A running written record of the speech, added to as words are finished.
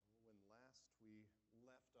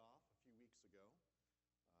ago.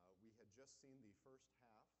 We had just seen the first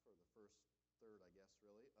half, or the first third, I guess,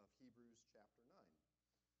 really, of Hebrews chapter 9.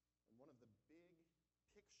 And one of the big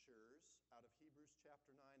pictures out of Hebrews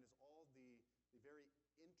chapter 9 is all the very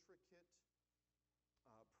intricate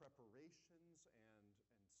preparations and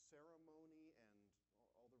ceremony and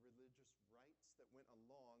all the religious rites that went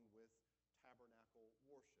along with tabernacle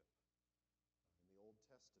worship. In the Old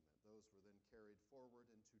Testament, those were then carried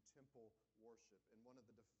forward into temple worship. And one of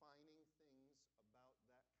the defining things about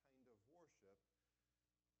that kind of worship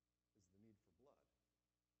is the need for blood.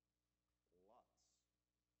 Lots of blood.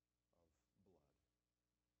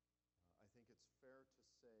 I think it's fair to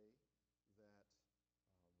say that we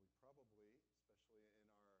probably, especially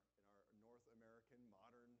in our North American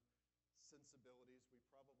modern sensibilities, we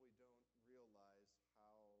probably don't realize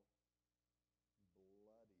how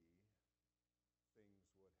bloody things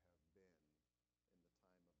would have been in the time of the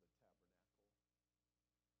tabernacle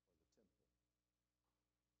or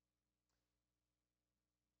the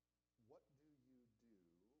temple. What do you do?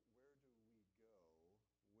 Where do we go with that?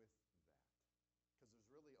 Because there's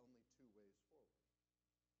really only two ways forward.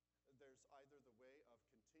 There's either the way of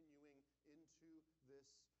continuing into this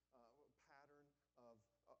pattern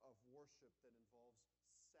of worship that involves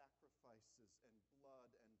sacrifices and blood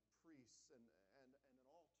and priests and an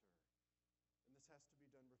altar. And this has to be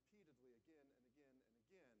done repeatedly again and again and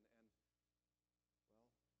again. And,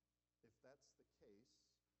 well, if that's the case,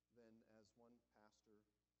 then as one pastor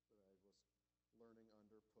that I was learning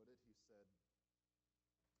under put it, he said,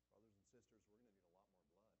 brothers and sisters, we're going to need a lot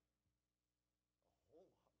more blood. A whole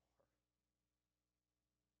lot more.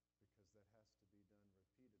 Because that has to be done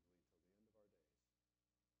repeatedly till the end of our days.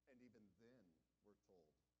 And even then, we're told,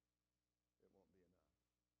 it won't be enough.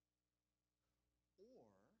 Or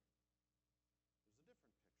there's a different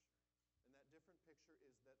picture. And that different picture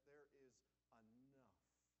is that there is enough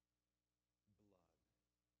blood.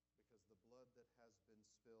 Because the blood that has been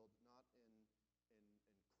spilled, not in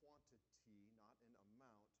quantity, not in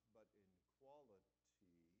amount, but in quality,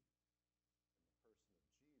 in the person of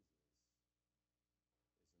Jesus, is enough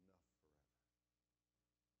forever.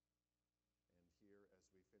 And here, as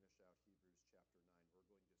we finish out Hebrews chapter 9, we're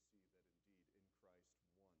going to see that indeed in Christ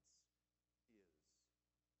once is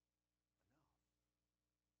enough.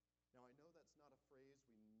 Now, I know that's not a phrase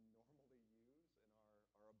we normally use in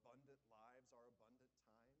our abundant lives, our abundant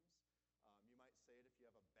times. You might say it if you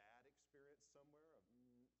have a bad experience somewhere. I think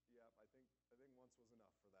once was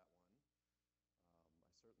enough for that one. I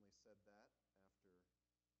certainly said that after having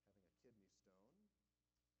a kidney stone.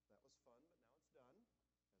 That was fun, but now it's done,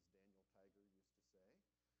 as Daniel Tiger used to say.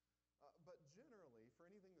 But generally, for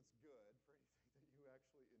anything that's good, for anything that you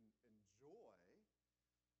actually enjoy,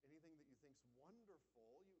 anything that you think's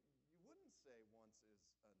wonderful, you wouldn't say once is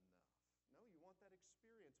enough. No, you want that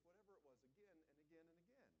experience, whatever it was, again and again and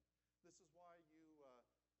again. This is why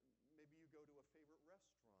maybe you go to a favorite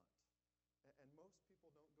restaurant, and most people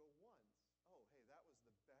don't go once. Oh, hey, that was the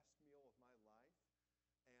best meal of my life,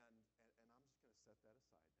 and I'm just going to set that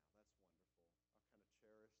aside now. That's wonderful. I'll kind of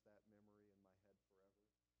cherish that memory in my head forever.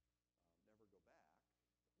 Never go back.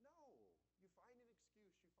 No, you find an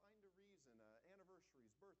excuse, you find a reason, anniversaries,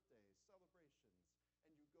 birthdays, celebrations,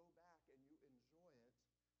 and you go back and you enjoy it again.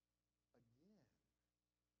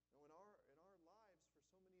 Now, in our lives, for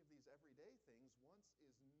so many of these everyday things, once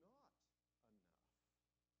is not enough.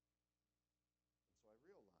 And so I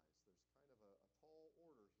realize there's kind of a tall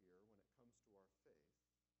order here when it comes to our faith,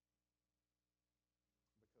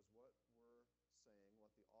 because what we're saying,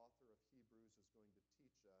 what the author of Hebrews is going to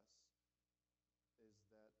teach us, is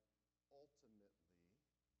that ultimately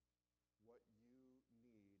what you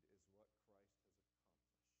need is what Christ has accomplished.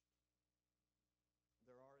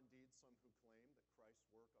 There are indeed some who claim that Christ's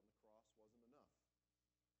work on the cross wasn't enough,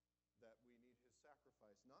 that we need his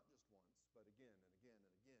sacrifice not just once, but again and again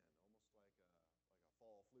and again, almost like a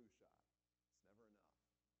fall flu shot. It's never enough,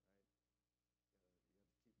 right? You got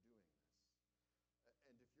to keep doing this.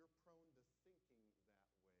 And if you're prone to thinking that way,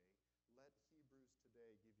 let Hebrews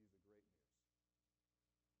today give you the great news.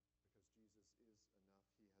 Because Jesus is enough.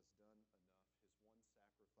 He has done enough. His one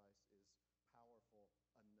sacrifice is powerful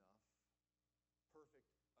enough, perfect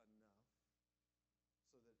enough,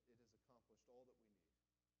 so that it has accomplished all that we need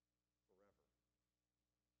forever, for eternity,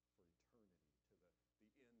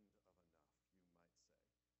 to the end of enough, you might say.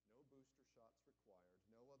 No booster shots required,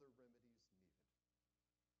 no other remedies needed.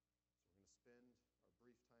 So we're going to spend our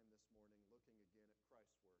brief time this morning looking again at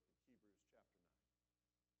Christ's work in Hebrews chapter 9.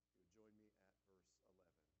 If you would join me at verse 11.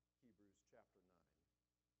 Hebrews chapter 9,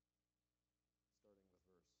 starting with verse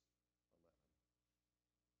 11.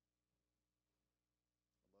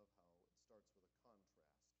 I love how it starts with a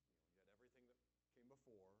contrast. You had everything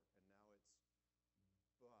before, and now it's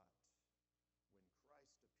but when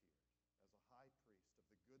Christ appeared as a high priest of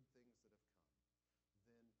the good things that have come,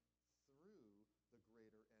 then through the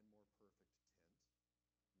greater and more perfect tent,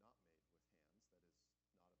 not made with hands, that is, not of this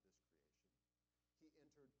creation, he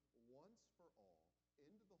entered once for all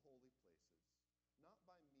into the holy places, not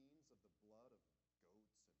by means of the blood of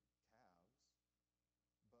goats and calves,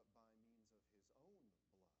 but by means of his own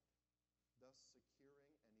blood, thus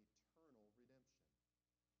securing an eternal redemption.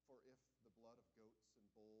 For if the blood of goats and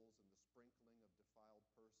bulls and the sprinkling of defiled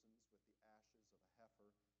persons with the ashes of a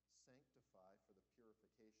heifer sanctify for the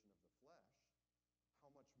purification of the flesh,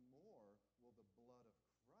 how much more will the blood of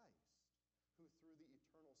Christ, who through the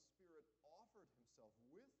eternal Spirit offered himself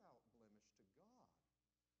without blemish to God,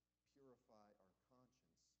 purify our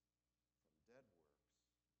conscience from dead works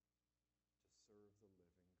to serve the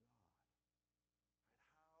living God?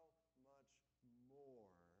 Right? How much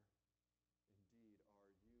more indeed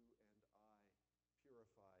are you and I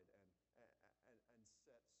purified and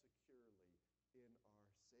set securely in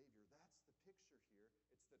our Savior? That's the picture here.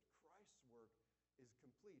 It's that Christ's work is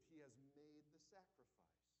complete. He has made the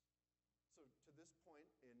sacrifice. So to this point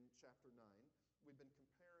in chapter 9, we've been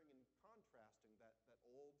comparing and contrasting that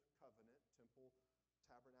old covenant temple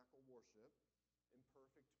tabernacle worship,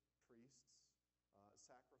 imperfect priests,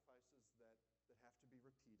 sacrifices that have to be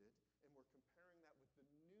repeated, and we're comparing that with the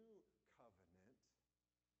new covenant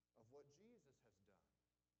of what Jesus has done,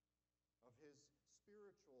 of his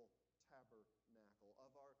spiritual tabernacle,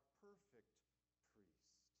 of our perfect priest.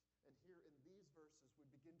 And here in these verses, we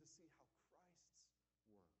begin to see how Christ's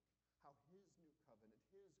work, how his new covenant,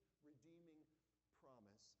 his redeeming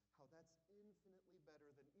promise, how that's infinitely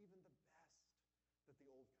better than even the best that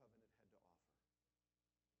the old covenant had to offer.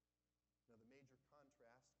 Now, the major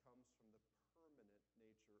contrast comes from the permanent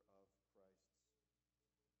nature of Christ's work.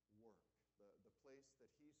 The place that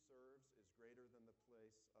he serves is greater than the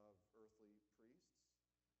place of earthly priests,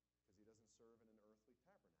 because he doesn't serve in an earthly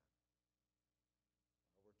tabernacle.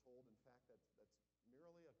 We're told, in fact, that's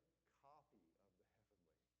merely a copy of the heavenly.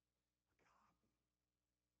 A copy.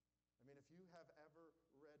 I mean, if you have ever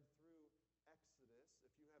read through Exodus,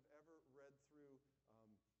 if you have ever read through,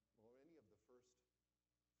 any of the first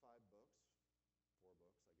 4 books, I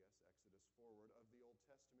guess, Exodus forward, of the Old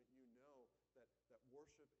Testament, you know that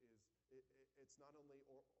worship it's not only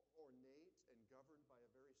ornate and governed by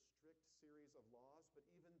a very strict series of laws, but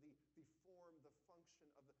even the form, the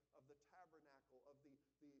function of the tabernacle, of the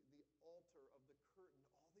altar, of the curtain,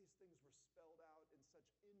 all these things were spelled out in such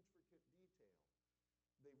intricate detail.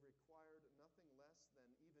 They required nothing less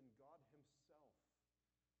than even God himself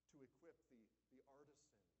to equip the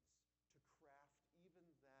artisans to craft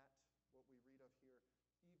even that, what we read of here,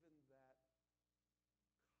 even that copy.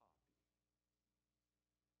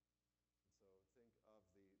 And so think of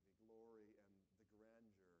the glory and the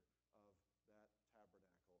grandeur of that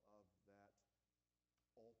tabernacle, of that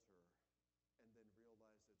altar, and then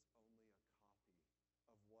realize it's only a copy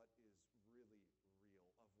of what is really real,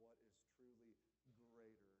 of what is truly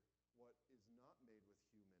greater, what is not made with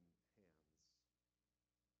human hands.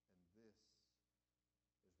 And this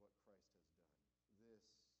is what Christ has done. This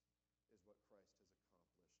is what Christ has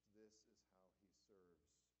accomplished. This is how he serves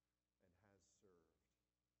and has served in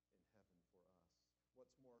heaven for us.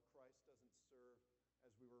 What's more, Christ doesn't serve,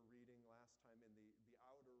 as we were reading last time, in the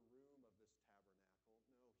outer room of this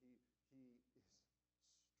tabernacle. No, he is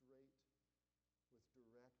straight with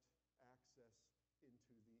direct access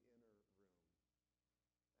into the inner room,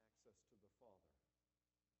 access to the Father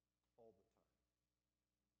all the time.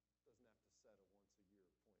 Doesn't have to set a once-a-year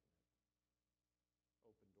appointment.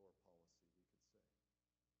 Open door policy, we could say.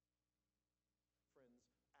 Friends,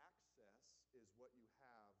 access is what you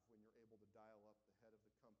have when you're able to dial up the head of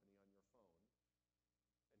the company on your phone,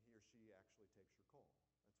 and he or she actually takes your call.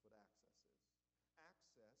 That's what access is.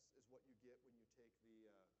 Access is what you get when you take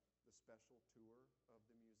the special tour of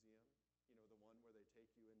the museum. You know, the one where they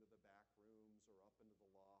take you into the back rooms or up into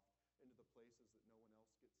the loft, into the places that no one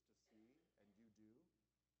else gets to see, and you do.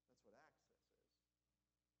 That's what access is.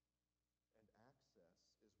 And access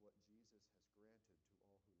is what Jesus has granted to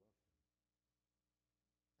all who love him.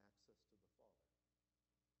 Access to the Father.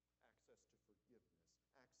 Access to forgiveness.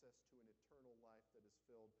 Access to an eternal life that is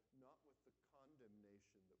filled not with the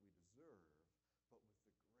condemnation that we deserve, but with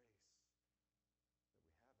the grace that we haven't earned.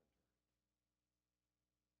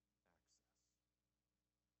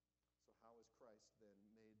 Access. So how has Christ then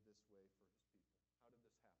made this way for his people? How did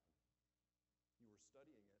this happen? You were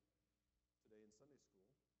studying it today in Sunday school.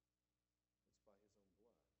 It's by his own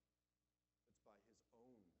blood. It's by his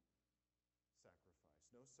own sacrifice.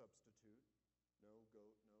 No substitute, no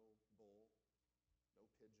goat, no bull, no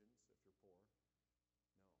pigeons if you're poor. No,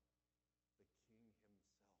 the King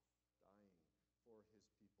himself dying for his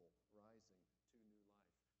people, rising to new life.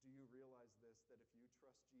 Do you realize this, that if you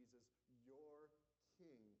trust Jesus, your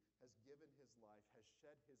King has given his life, has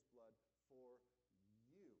shed his blood for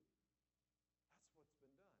you? That's what's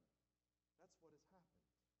been done. That's what has happened.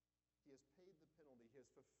 He has paid the penalty. He has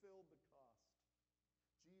fulfilled the cost.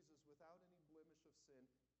 Jesus, without any blemish of sin,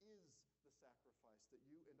 is the sacrifice that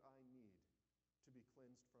you and I need to be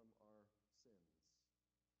cleansed from our sins.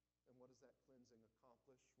 And what does that cleansing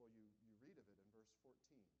accomplish? Well, you read of it in verse 14.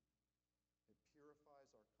 It purifies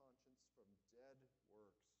our conscience from dead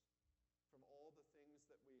works, from all the things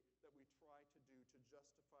that we try to do to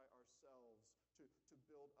justify ourselves, to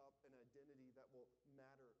build up an identity that will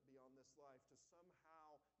matter beyond this life, to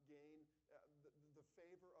somehow gain the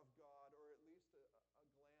favor of God, or at least a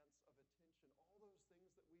glance of attention. All those things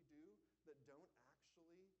that we do that don't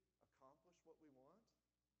actually accomplish what we want.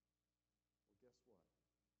 Well, guess what?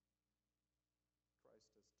 Christ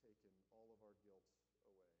has taken all of our guilt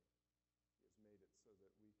away. He has made it so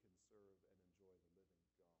that we can serve and enjoy the living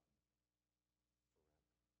God forever.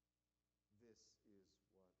 This is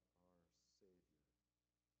what our Savior has done.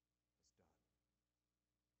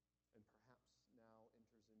 And perhaps now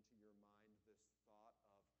enters into your mind this thought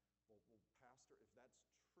of, well, Pastor, if that's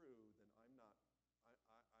true, then I'm not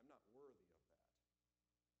worthy of that.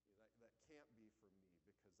 That can't be for me,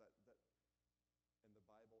 because that. And the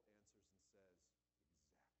Bible answers and says, exactly.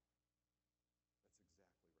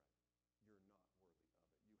 That's exactly right. You're not worthy of it. You have not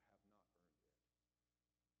earned it. And yet it's provided for you anyway.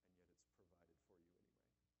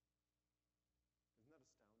 Isn't that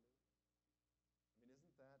astounding? I mean,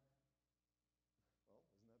 isn't that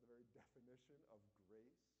the very definition of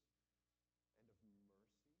grace and of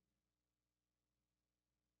mercy?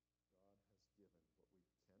 God has given what we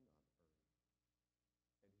cannot earn,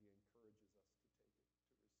 and he encourages us to take it,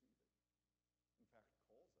 to receive it. In fact,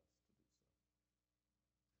 calls us to do so.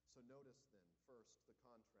 So notice then, first, the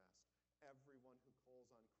contrast. Everyone who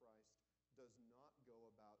calls on Christ does not go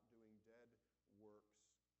about doing dead works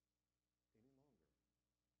any longer.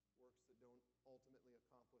 Works that don't ultimately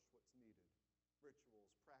accomplish what's needed. Rituals,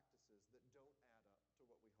 practices that don't add up to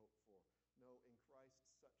what we hope for. No, in Christ,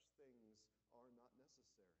 such things are not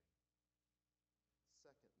necessary.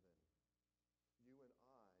 Second, then, you and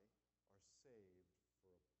I are saved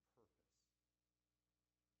for a purpose.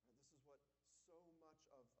 This is what so much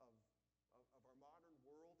of our modern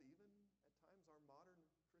world, even at times our modern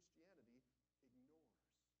Christianity, ignores.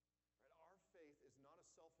 Right? Our faith is not a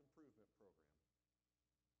self-improvement program.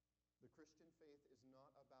 The Christian faith is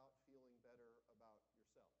not about feeling better about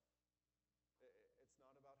yourself. It's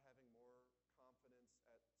not about having more confidence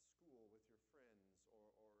at school with your friends,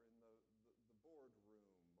 or in the boardroom,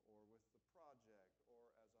 or with the project, or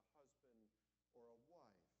as a husband or a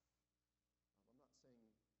wife. I'm not saying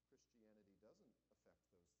Christianity doesn't affect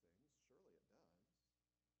those things. Surely it does.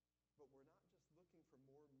 But we're not just looking for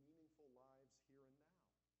more meaningful lives here and now.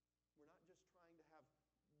 We're not just trying to have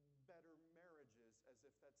better marriages as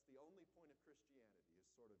if that's the only point of Christianity, is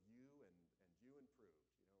sort of you and you improved,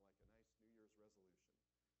 like a nice New Year's resolution.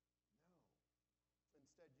 No.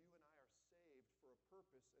 Instead, you and I are saved for a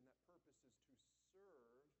purpose, and that purpose is to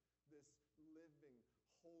serve this living,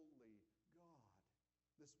 holy God.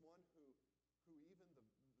 This one who even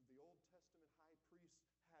the Old Testament high priest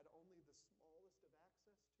had only the smallest of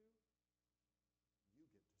access to. You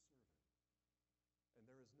get to serve him. And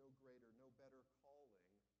there is no greater, no better calling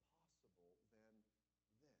possible than this.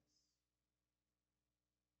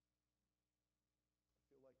 I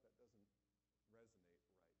feel like that doesn't resonate right in our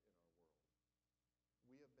world.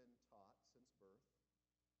 We have been taught since birth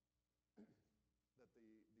that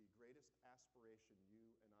the greatest aspiration you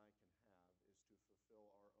and I can have is to fulfill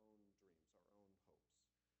our own dreams, our own hopes.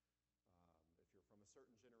 If you're from a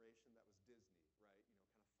certain generation, that was Disney, right? Kind of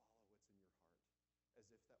follow what's in your heart, as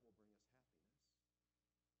if that will bring us happiness.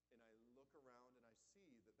 And I look around and I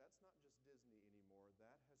see that that's not just Disney anymore.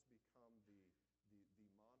 That has become the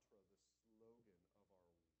mantra, the slogan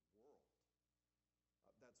of our world.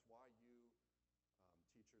 That's why you,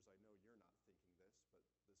 teachers, I know you're not thinking this, but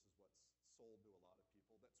this is what's sold to a lot of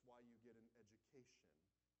people. That's why you get an education,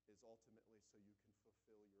 is ultimately so you can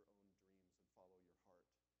fulfill your own dreams and follow your heart.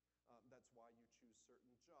 That's why you choose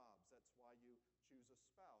certain jobs. That's why you choose a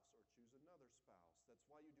spouse or choose another spouse. That's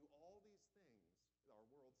why you do all these things, our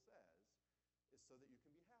world says, is so that you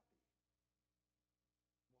can be happy.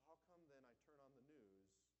 Well, how come then I turn on the news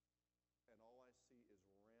and all I see is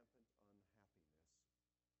rampant unhappiness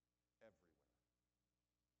everywhere? How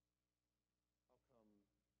come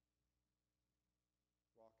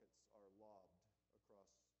rockets are lobbed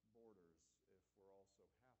across borders if we're also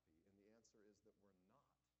areas that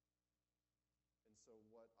we're not. And so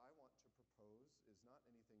what I want to propose is not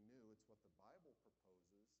anything new. It's what the Bible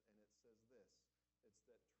proposes, and it says this. It's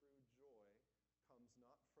that true joy comes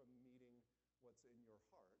not from meeting what's in your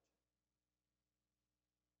heart,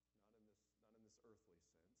 not in this earthly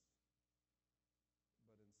sense,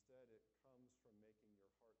 but instead it comes from making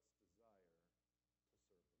your heart's desire to serve the Lord.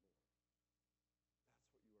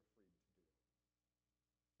 That's what you are freed to do.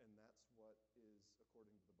 And that's what is,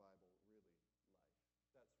 according to the Bible, really life.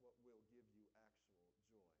 That's what will give you actual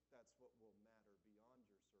joy. That's what will matter beyond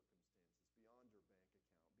your circumstances, beyond your bank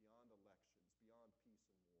account, beyond elections, beyond peace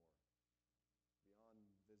and war, beyond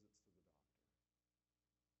visits to the doctor.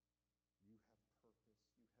 You have purpose.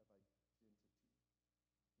 You have identity.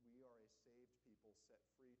 We are a saved people set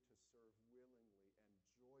free to serve willingly and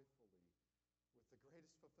joyfully with the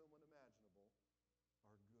greatest fulfillment imaginable, our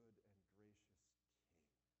good and gracious King.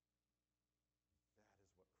 That is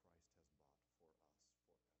what Christ has bought for us forever.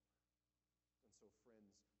 And so,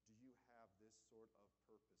 friends, do you have this sort of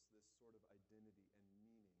purpose, this sort of identity and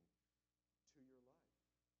meaning to your life?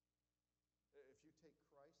 If you take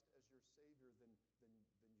Christ as your Savior, then you do.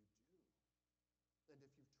 And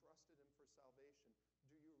if you've trusted Him for salvation,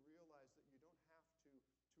 do you realize that you don't have to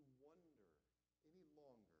wonder any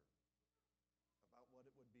longer about what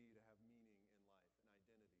it would be to have meaning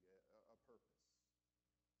in life, an identity, a purpose?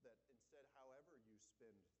 That instead, however you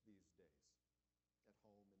spend these days, at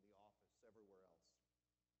home, in the office, everywhere else,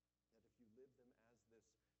 that if you live them as this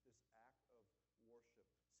act of worship,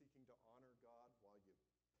 seeking to honor God while you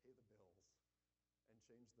pay the bills and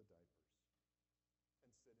change the diapers and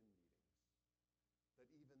sit in meetings, that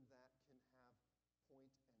even that can have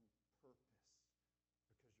point and purpose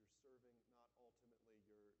because you're serving not ultimately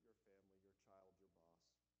your family, your child, your boss,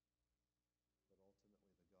 but ultimately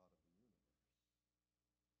the God of the universe.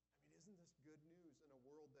 I mean, isn't this good news in a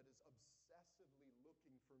world that is obsessively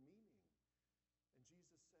looking for meaning? And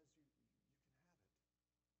Jesus says you can have it, and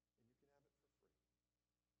you can have it for free.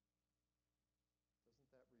 Doesn't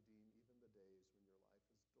that redeem even the days when your life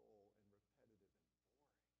is dull and repetitive and boring?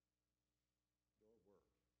 Your work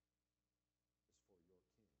is for your King.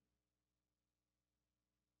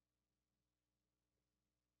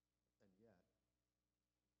 And yet,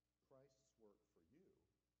 Christ's work for you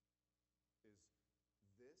is this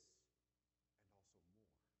and also more.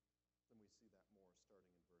 Then we see that more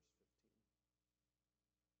starting in verse 15.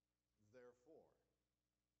 Therefore,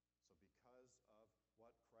 so because of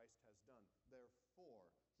what Christ has done,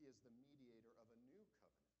 therefore, He is the mediator of a new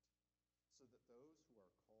covenant, so that those who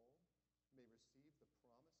are called may receive the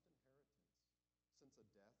promised inheritance, since a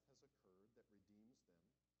death has occurred that redeems them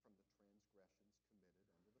from the transgressions committed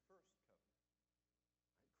under the first covenant.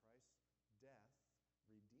 Right? Christ's death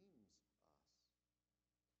redeems us.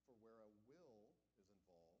 For where a will is involved,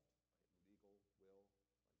 right, legal will, like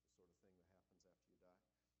the sort of thing that happens after you die,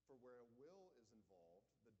 for where a will is involved,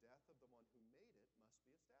 the death of the one who made it must be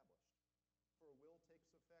established. For a will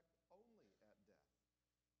takes effect only at death,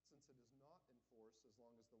 since it is not in force as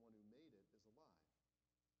long as the one who made it is alive.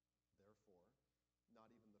 Therefore,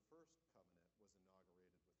 not even the first covenant was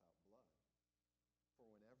inaugurated without blood. For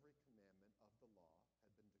when every commandment of the law had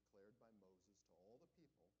been declared by Moses to all the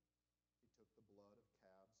people, he took the blood of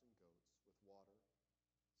calves and goats with water,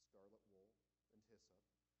 scarlet wool, and hyssop,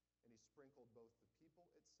 and he sprinkled both the people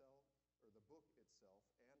itself, or the book itself,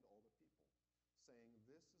 and all the people, saying,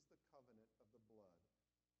 "This is the covenant of the blood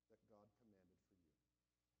that God commanded for you."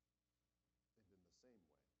 And in the same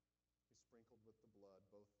way, he sprinkled with the blood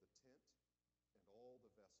both the tent and all the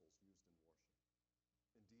vessels used in worship.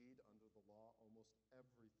 Indeed, under the law, almost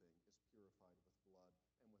everything is purified with blood,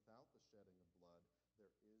 and without the shedding of blood,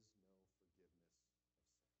 there is no forgiveness of sins.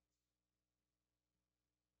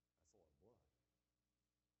 That's a lot of blood.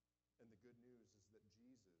 And the good news is that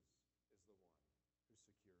Jesus is the one who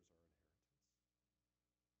secures our inheritance.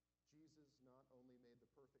 Jesus not only made the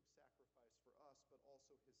perfect sacrifice for us, but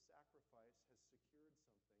also his sacrifice has secured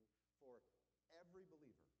something for every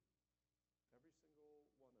believer, every single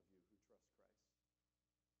one of you who trust Christ.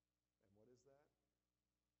 And what is that? It's your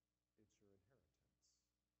inheritance.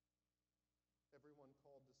 Everyone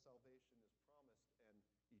called to salvation is promised an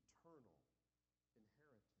eternal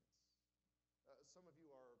inheritance. Some of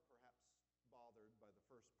you are perhaps bothered by the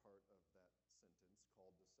first part of that sentence,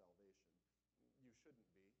 called to salvation. You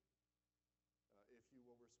shouldn't be. If you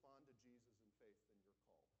will respond to Jesus in faith, then you're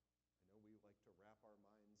called. I know we like to wrap our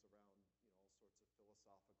minds around, all sorts of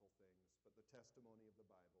philosophical things, but the testimony of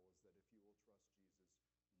the Bible is that if you will trust Jesus,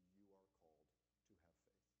 you are called to have faith.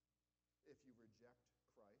 If you reject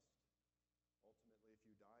Christ, ultimately, if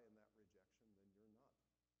you die in that rejection, then you're not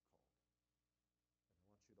called. And I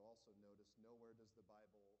want you to also also notice nowhere does the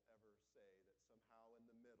Bible ever say that somehow in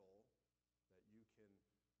the middle that you can,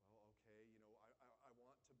 well, okay, I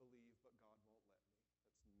want to believe, but God won't let me.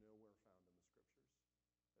 That's nowhere found in the Scriptures.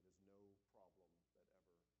 That is no problem that ever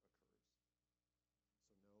occurs.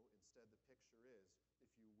 So no, instead the picture is, if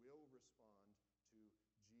you will respond to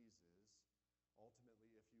Jesus,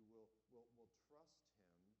 ultimately if you will trust him,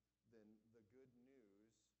 then the good news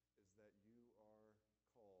is that you are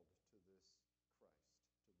called to this Christ,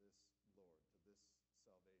 to this Lord, to this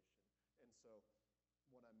salvation. And so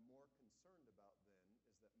what I'm more concerned about then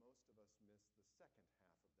is that most of us miss the second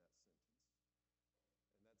half of that sentence.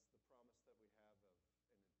 And that's the promise that we have of an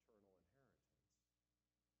eternal inheritance.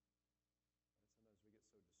 Right? Sometimes we get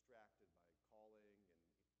so distracted by calling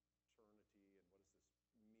and eternity and what does this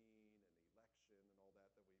mean and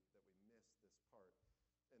election and all that we miss this part.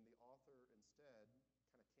 And the author instead kind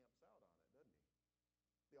of camps out on it, doesn't he?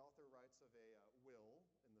 The author writes of a will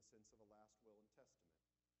in the sense of a last will and testament.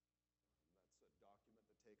 That's a document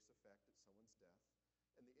that takes effect at someone's death.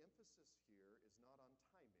 And the emphasis here is not on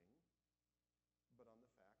timing, but on the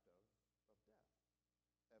fact of death,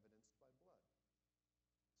 evidenced by blood.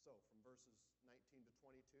 So from verses 19 to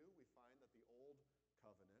 22, we find that the old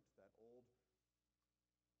covenant, that old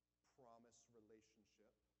promise relationship,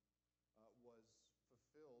 was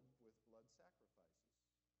fulfilled with blood sacrifices. Right?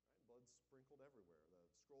 Blood sprinkled everywhere. The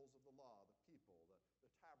scrolls of the law, the people, the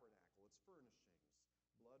tabernacle, its furnishings.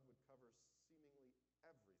 Blood would cover seemingly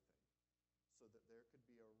everything so that there could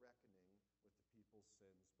be a reckoning with the people's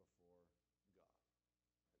sins before God. Right?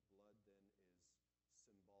 Blood then is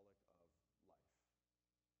symbolic of life.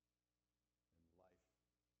 And life is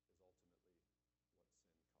ultimately what sin costs.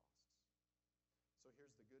 So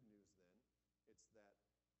here's the good news then. It's that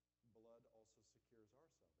blood also secures our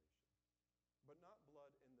salvation. But not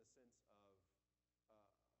blood in the sense of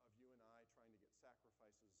you and I trying to get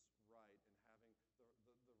sacrifices right and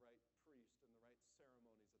having the right priest and the right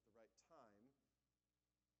ceremonies at the right time.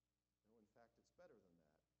 No, in fact, it's better than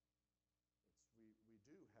that. We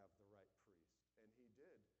do have the right priest, and he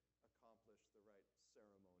did accomplish the right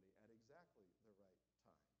ceremony at exactly the right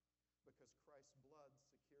time, because Christ's blood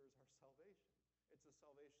secures our salvation. It's a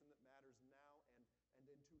salvation that matters now and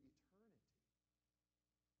into eternity.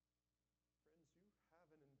 Friends, you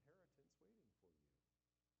have an inheritance waiting for you.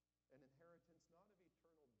 An inheritance not of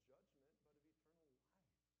eternal judgment, but of eternal life.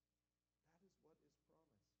 That is what is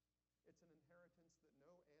promised. It's an inheritance that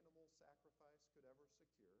no animal sacrifice could ever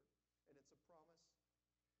secure, and it's a promise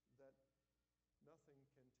that nothing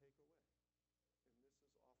can take away. And this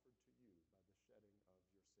is offered to you by the shedding of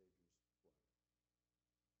your Savior's blood.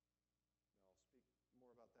 Now, I'll speak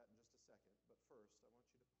more about that in just a second, but first, I want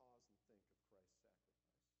you to pause and think of Christ's sacrifice.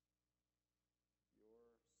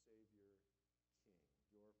 Your Savior King, your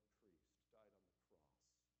priest, died on the cross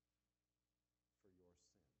for your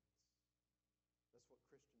sins. That's what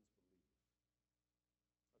Christians believe.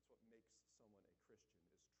 That's what makes someone a Christian,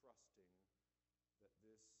 is trusting that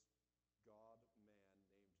this God-man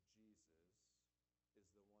named Jesus is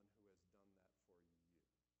the one who has done that for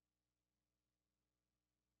you.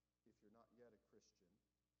 If you're not yet a Christian,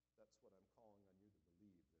 that's what I'm calling on you to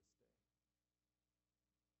believe this day.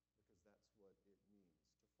 Because that's what it means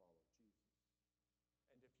to follow Jesus.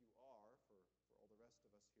 And if you are, for all the rest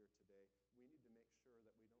of us here today, we need to make sure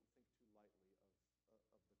that we don't think too lightly of the cross.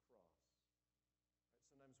 Right?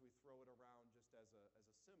 Sometimes we throw it around just as a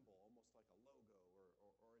symbol, almost like a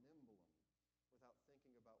logo or an emblem, without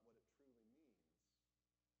thinking about what it truly means.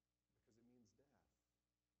 Because it means death.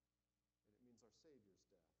 And it means our Savior's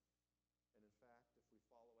death. And in fact, if we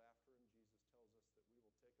follow after him, Jesus tells us that we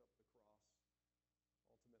will take up the cross,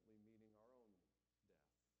 ultimately meaning our own death.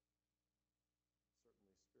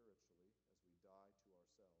 Certainly spiritually, as we die to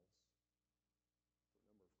ourselves. For a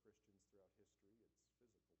number of Christians throughout history, it's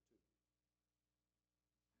physical too.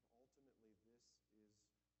 And ultimately, this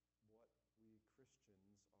is what we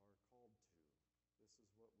Christians are called to. This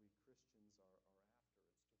is what we Christians are after.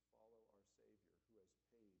 It's to follow our Savior who has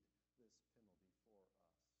paid this penalty for us.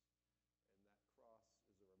 And that cross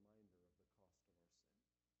is a reminder of the cost of our sin.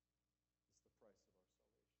 It's the price of our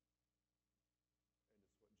salvation.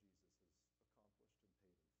 And it's what Jesus has accomplished and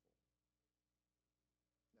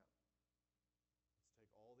paid in full. Now, let's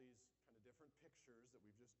take all these kind of different pictures that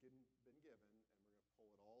we've just been given, and we're going to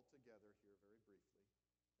pull it all together here very briefly at the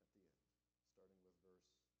end, starting with verse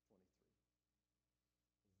 23.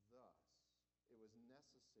 Thus, it was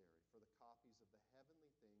necessary for the copies of the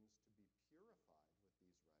heavenly things to be purified with these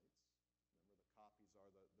rites. Remember, the copies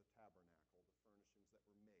are the tabernacle, the furnishings that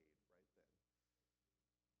were made right then.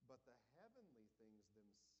 But the heavenly things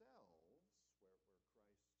themselves, where Christ serves,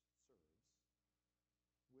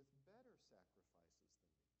 with better sacrifices than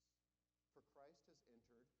these. For Christ has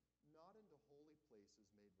entered not into holy places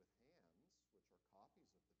made with hands, which are copies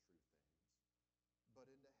of the true things, but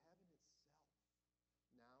into heaven itself,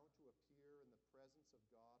 now to appear in the presence of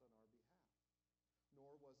God on our behalf.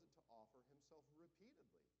 Nor was it to offer himself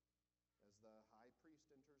repeatedly, as the high priest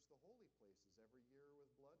enters the holy places every year with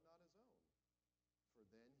blood not his own. For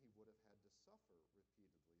then he would have had to suffer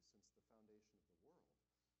repeatedly since the foundation of the world.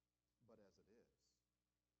 But as it is,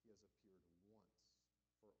 he has appeared once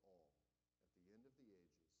for all at the end of the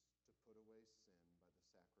ages to put away sin by the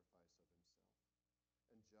sacrifice of himself.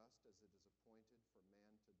 And just as it is appointed for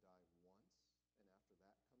man to die once, and after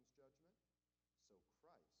that comes judgment, so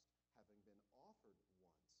Christ, having been offered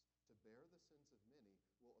once to bear the sins of many,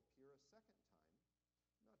 will appear a second time,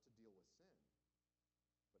 not to deal with sin,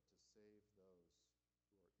 but to save those who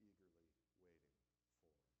are eagerly waiting for him.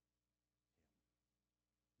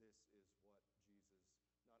 This is what Jesus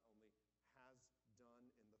not only has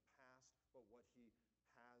done in the past, but what he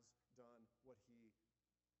has done, it's hard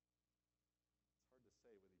to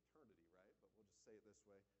say with eternity, right? But we'll just say it this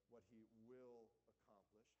way, what he will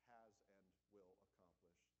accomplish, has and will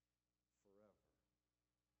accomplish forever.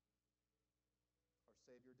 Our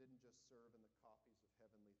Savior didn't just serve in the copies of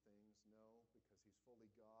heavenly things, no, because he's fully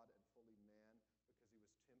God and fully man, because he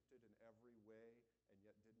was tempted in every way and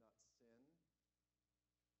yet did not sin.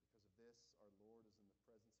 Because of this, our Lord is in the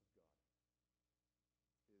presence of God.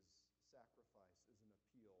 His sacrifice is an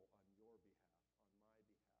appeal on your behalf, on my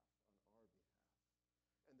behalf, on our behalf.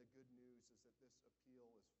 And the good news is that this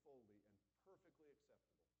appeal is fully and perfectly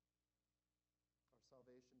acceptable. Our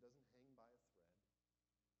salvation doesn't hang by a thread.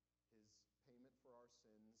 His payment for our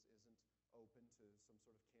sins isn't open to some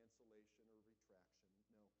sort of cancellation or retraction.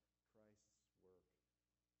 No, Christ's work is enough.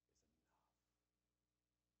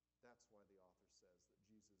 That's why the author says that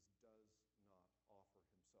Jesus does not offer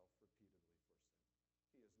himself repeatedly for sin.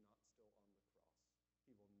 He is not still on the cross.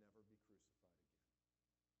 He will never be crucified again.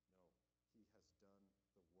 No, he has done the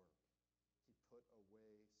work. He put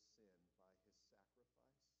away sin by his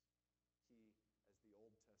sacrifice. He, as the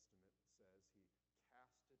Old Testament says, he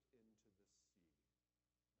cast it into the sea.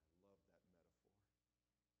 I love that metaphor.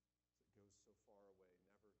 It goes so far away,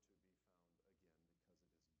 never to be found again because it is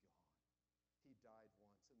gone. He died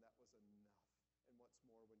once, and that was enough. And what's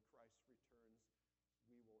more, when Christ returns,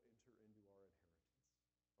 we will enter into our inheritance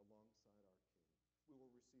alongside our King. We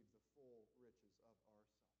will receive the full riches of our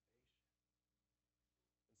salvation.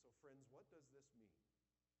 And so, friends, what does this mean?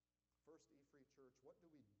 First E Free Church, what do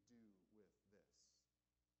we do with this?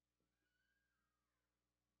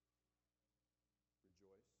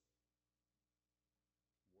 Rejoice,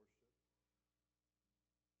 worship,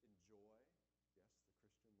 enjoy. Yes, the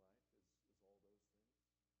Christian life is all those things.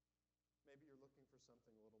 Maybe you're looking for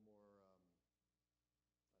something a little more,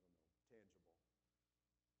 tangible.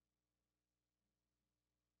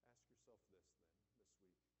 Ask yourself this then, this week.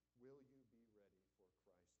 Will you be ready for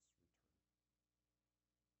Christ's return?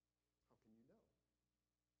 How can you know?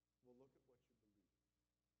 Well, look at what you believe.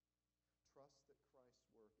 Trust that Christ's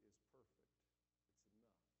work is perfect. It's enough.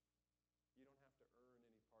 You don't have to earn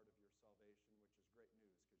any part of your salvation, which is great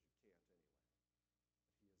news because you can't anyway.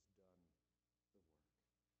 But he has done the work.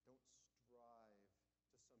 Don't strive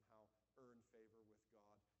to somehow earn favor with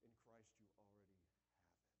God. In Christ you already have it.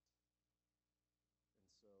 And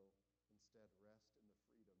so instead rest in the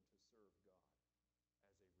freedom to serve God as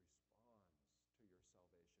a response to your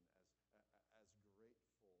salvation, as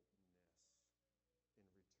gratefulness in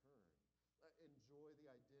return. Enjoy the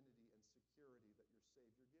identity and security that your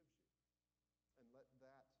Savior gives you. And let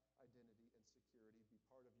that identity and security be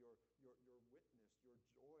part of your witness, your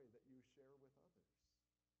joy that you share with others.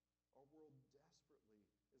 Our world desperately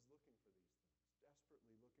is looking for these things,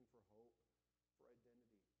 desperately looking for hope, for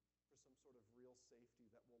identity, for some sort of real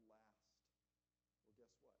safety that will last. Well,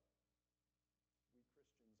 guess what? We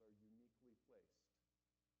Christians are uniquely placed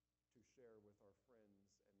to share with our friends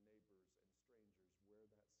and neighbors and strangers where that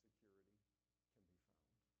security can be found.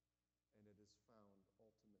 And it is found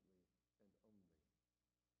ultimately and only in Christ.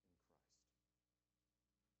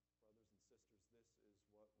 Brothers and sisters, this is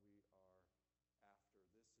what we are after.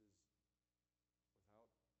 This is,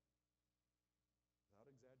 without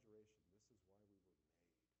exaggeration, this is why we were made.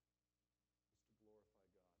 Is to glorify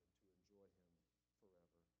God and to enjoy him forever.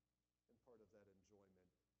 And part of that enjoyment,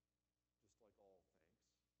 just like all thanks that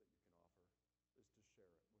you can offer, is to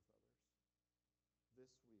share it with others.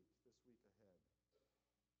 This week ahead,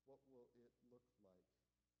 what will it look like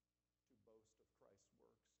to boast of Christ's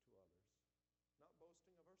works to others? Not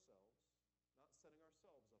boasting of ourselves, not setting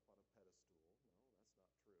ourselves up on a pedestal. No, that's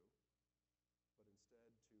not true. But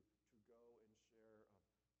instead to go and share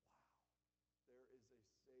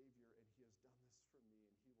Savior, and he has done this for me,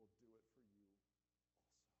 and he will do it for you also.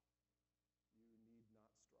 You need not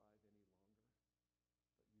strive any longer,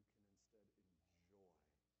 but you can instead enjoy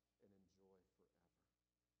and enjoy forever.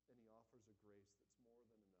 And he offers a grace that's more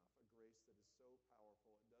than enough, a grace that is so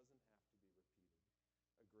powerful it doesn't have to be repeated,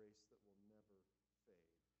 a grace that will never fade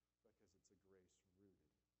because it's a grace rooted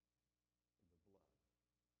in the blood of Jesus.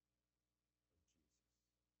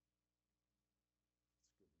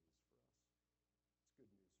 It's good news for us. It's good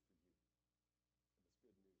news for you. And it's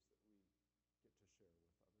good news that we get to share with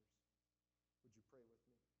others. Would you pray with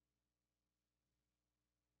me?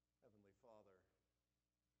 Heavenly Father, Lord,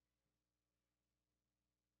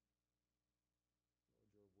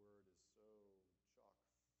 your word is so chock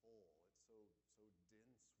full. It's so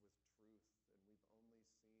dense with truth, and we've only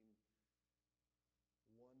seen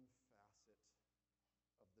one facet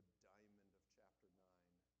of the diamond of chapter 9.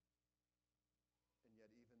 And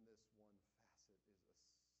yet even this one facet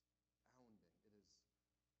is astounding.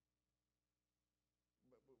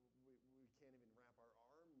 It is, but we can't even wrap our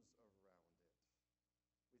arms around it.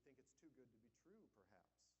 We think it's too good to be true,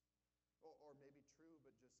 perhaps. Or maybe true,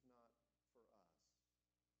 but just not for us.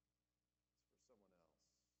 It's for someone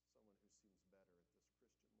else, someone who seems better at this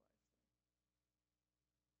Christian life than.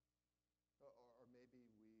 Or maybe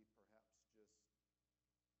we perhaps just don't think that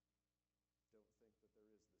there is this kind of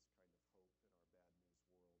hope in our bad news world.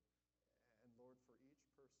 And Lord, for each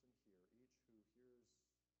person here, each who hears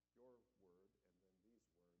your word and then these words,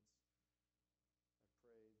 I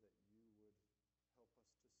pray that you would help us to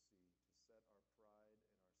see, to set our pride and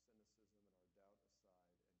our cynicism and our doubt aside,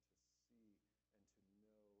 and to see and to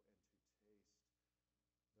know and to taste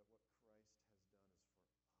that what Christ has done is for us,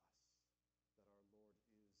 that our Lord is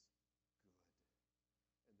good,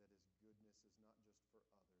 and that his goodness is not just for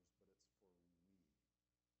others, but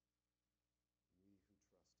it's for we who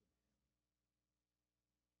trust in him.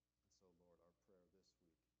 And so, Lord, our prayer this week,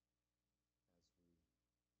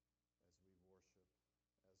 as we worship,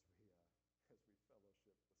 as we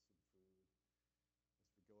fellowship with some food, as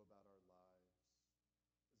we go about our lives,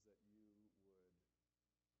 is that you would unwrap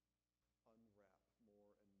more and more of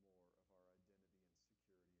our identity and security in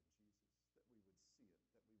Jesus, that we would see it,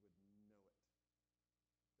 that we would know it,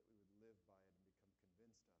 that we would live by it and become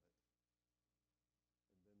convinced of it.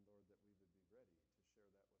 And then, Lord, that we would be ready to share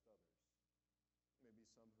that with others. Maybe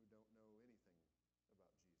some who don't know anything about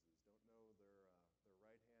Jesus, don't know their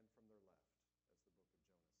right hand from their left, as the book of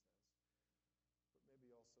Jonah says. But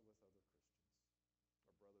maybe also with other